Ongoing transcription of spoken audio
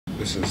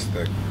this is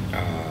the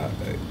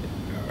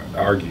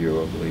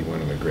arguably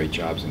one of the great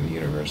jobs in the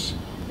universe,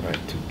 right?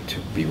 To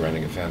be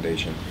running a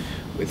foundation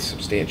with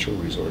substantial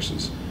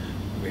resources,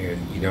 where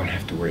you don't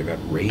have to worry about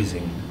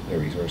raising the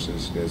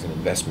resources. There's an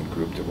investment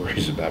group that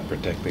worries about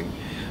protecting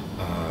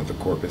the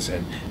corpus,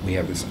 and we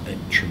have this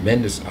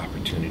tremendous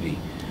opportunity,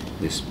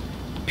 this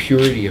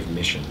purity of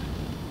mission.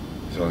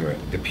 So anyway,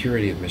 the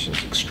purity of mission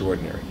is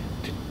extraordinary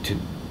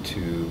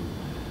to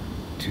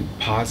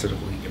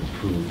positively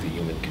improve the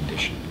human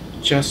condition.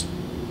 Just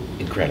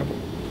incredible,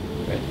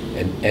 right?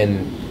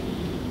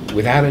 And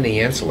without any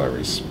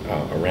ancillaries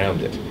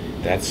around it.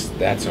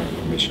 That's our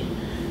mission.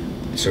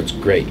 So it's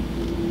great.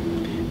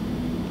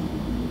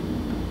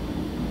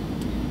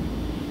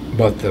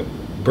 But the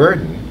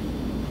burden,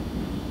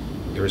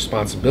 the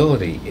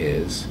responsibility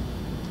is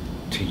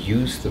to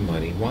use the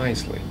money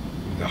wisely.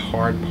 The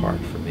hard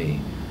part for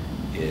me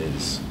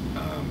is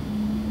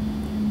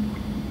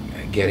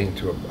getting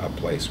to a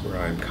place where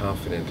I'm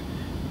confident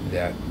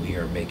that we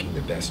are making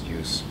the best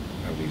use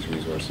of these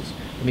resources.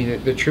 I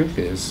mean, the truth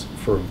is,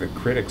 for the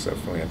critics of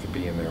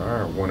philanthropy, and there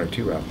are one or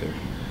two out there,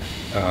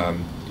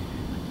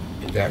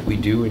 that we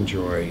do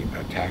enjoy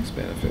a tax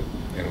benefit,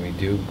 and we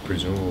do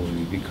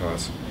presumably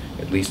because,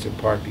 at least in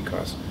part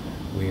because,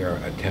 we are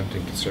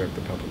attempting to serve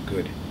the public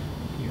good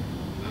here.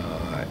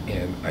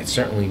 And I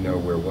certainly know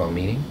we're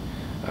well-meaning.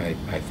 I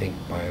think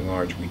by and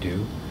large we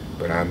do,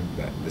 but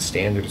the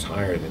standard is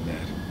higher than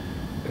that.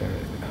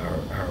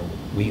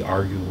 We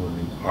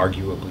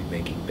arguably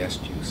making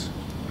best use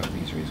of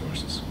these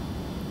resources.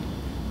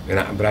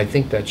 But I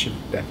think that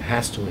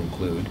has to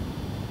include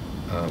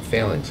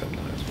failing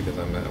sometimes, because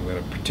I'm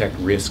going to protect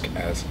risk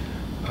as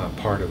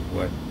part of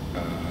what,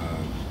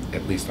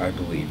 at least I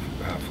believe,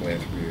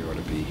 philanthropy ought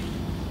to be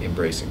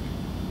embracing.